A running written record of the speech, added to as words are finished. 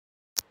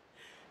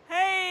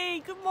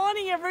good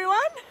morning everyone.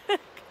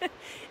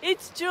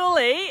 It's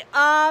Julie.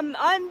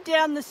 I'm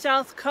down the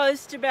south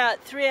coast,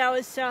 about 3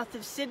 hours south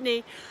of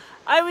Sydney.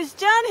 I was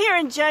down here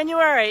in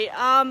January,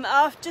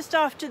 just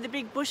after the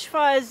big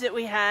bushfires that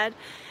we had,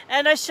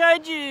 and I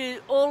showed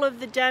you all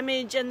of the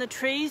damage and the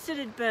trees that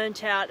had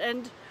burnt out.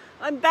 And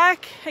I'm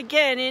back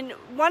again in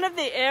one of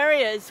the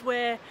areas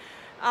where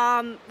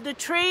the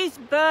trees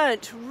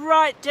burnt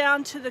right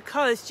down to the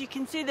coast. You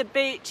can see the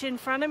beach in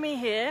front of me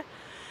here,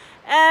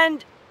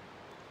 and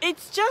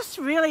it's just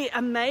really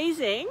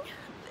amazing.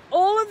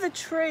 All of the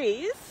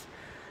trees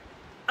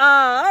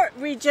are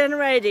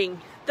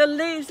regenerating. The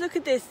leaves, look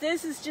at this,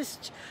 this is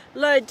just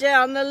low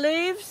down. The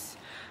leaves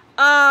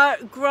are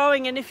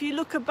growing, and if you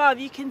look above,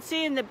 you can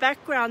see in the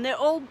background, they're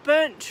all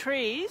burnt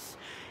trees,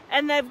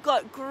 and they've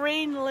got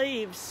green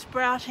leaves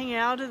sprouting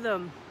out of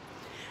them.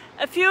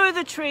 A few of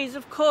the trees,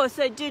 of course,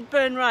 they did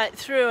burn right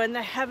through, and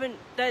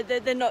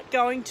they're not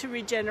going to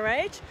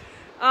regenerate.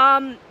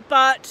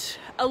 But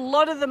a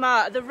lot of them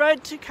are. The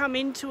road to come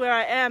into where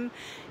I am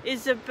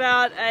is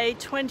about a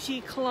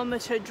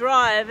 20-kilometre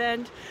drive,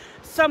 and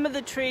some of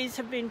the trees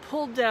have been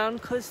pulled down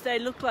because they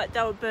look like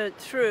they were burnt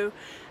through,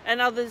 and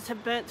others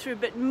have burnt through.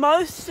 But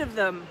most of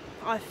them,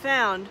 I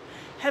found,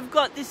 have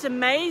got this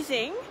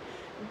amazing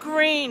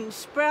green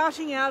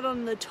sprouting out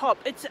on the top.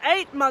 It's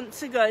 8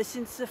 months ago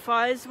since the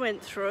fires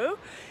went through.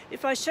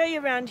 If I show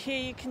you around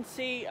here, you can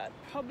see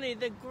probably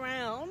the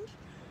ground.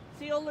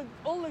 See, all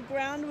the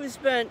ground was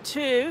burnt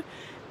too,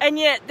 and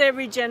yet they're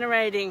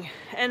regenerating.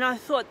 And I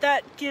thought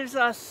that gives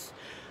us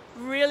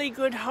really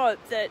good hope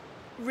that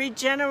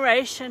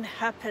regeneration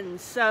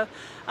happens. So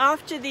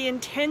after the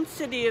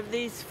intensity of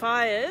these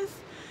fires,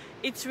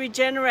 it's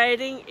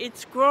regenerating,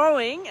 it's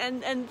growing,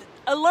 and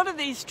a lot of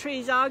these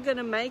trees are going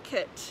to make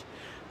it.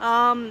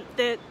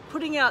 They're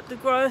putting out the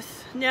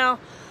growth. Now,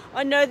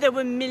 I know there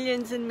were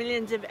millions and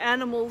millions of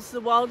animals,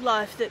 the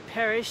wildlife that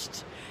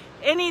perished.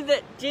 Any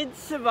that did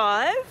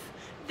survive,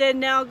 they've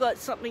now got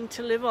something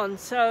to live on.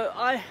 So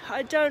I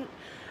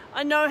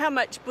know how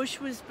much bush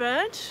was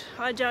burnt.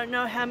 I don't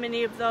know how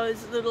many of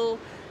those little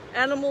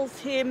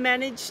animals here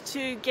managed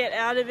to get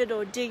out of it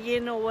or dig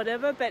in or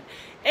whatever, but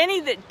any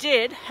that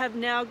did have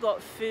now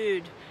got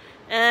food.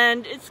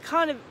 And it's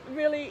kind of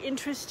really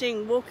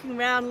interesting walking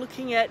around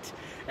looking at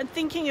and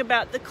thinking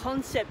about the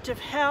concept of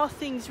how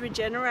things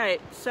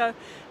regenerate. So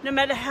no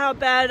matter how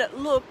bad it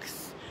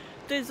looks,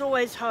 there's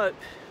always hope.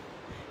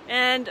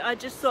 And I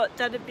just thought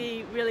that'd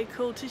be really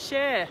cool to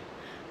share.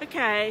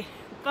 Okay,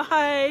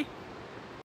 bye.